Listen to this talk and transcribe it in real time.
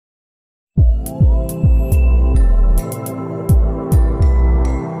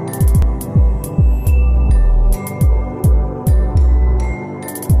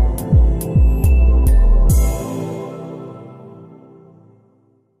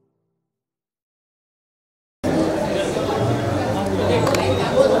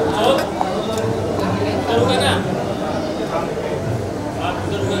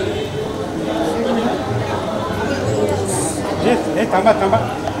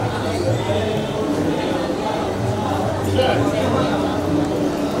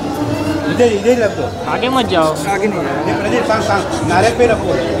इधर इधर रख दो, आगे मत जाओ। आगे नहीं जाओ। प्रदीप सांग नारे पे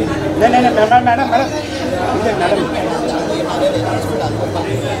रखो। नहीं नहीं नहीं मैडम मैडम मैडम इधर मैडम।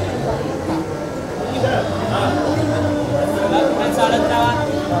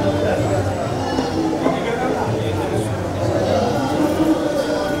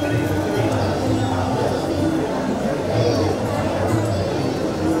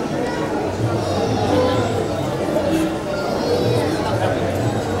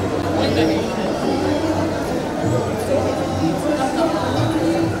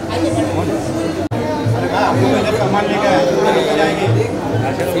 सामान लेकर जाएंगे।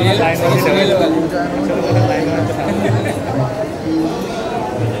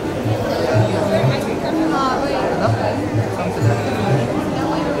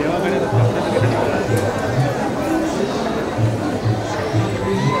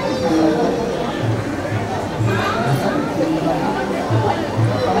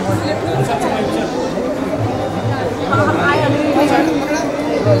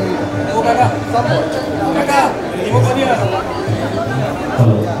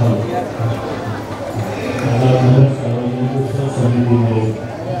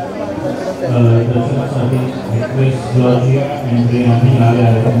 Andriani आल्या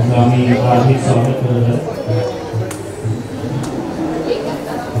त्यांचं आम्ही हार्दिक स्वागत करत आहोत.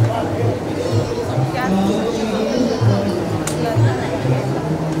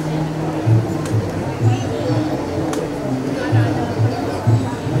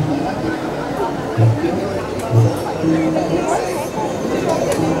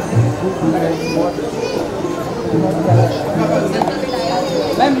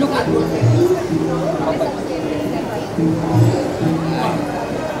 मैम लुक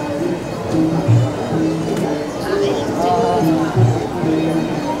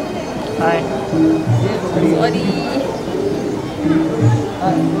हाय सॉरी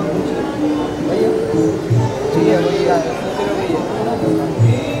चाहिए वही यार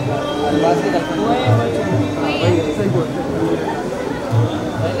अलवास की तरफ वही सही बोल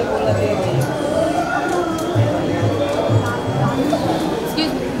पहले बोलना चाहिए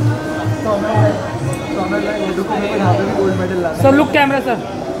sir look camera sir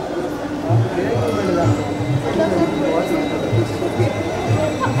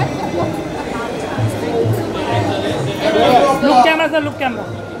look camera sir look camera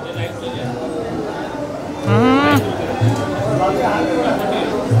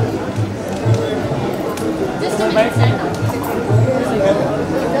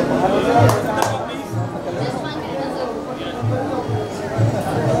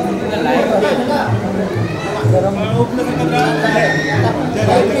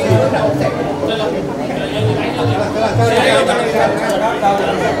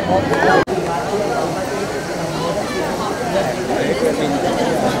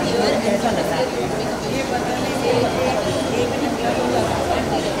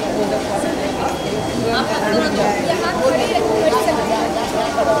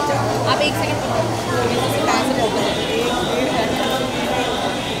आप एक सेकंड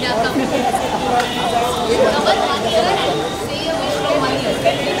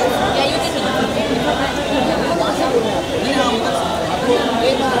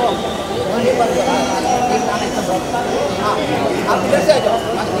आप इधर से आ जाओ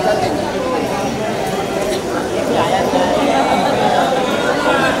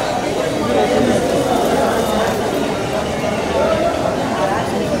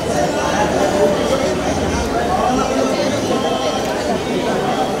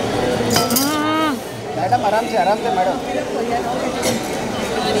मैडम आराम से मैडम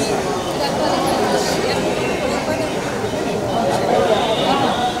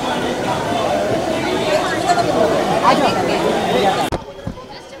आ जाओ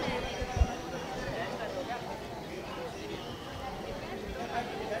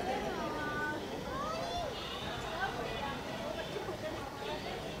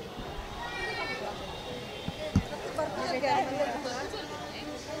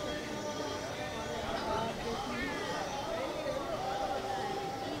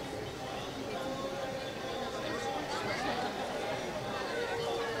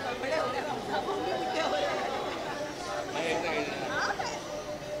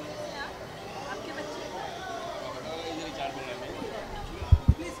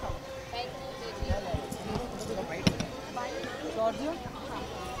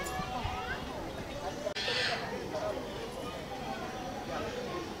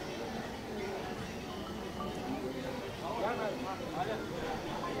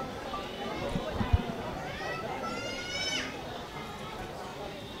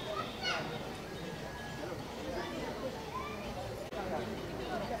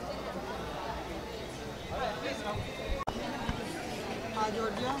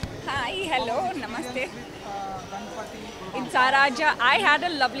namaste. In Saraja, I had a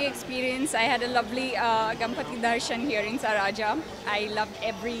lovely experience. I had a lovely Ganpati darshan here in Saraja. I loved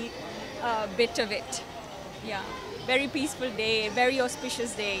every bit of it. Yeah, very peaceful day, very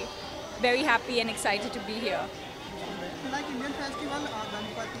auspicious day. Very happy and excited to be here. Like Indian festival,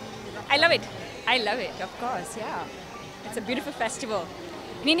 Ganpati. I love it. I love it, of course, yeah. It's a beautiful festival.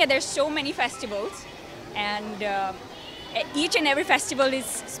 In India, there's so many festivals, and each and every festival is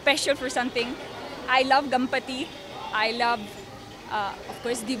special for something. I love Ganpati. I love, of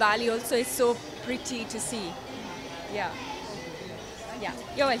course, Diwali also is so pretty to see. Yeah. Yeah,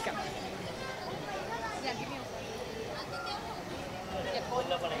 you're welcome.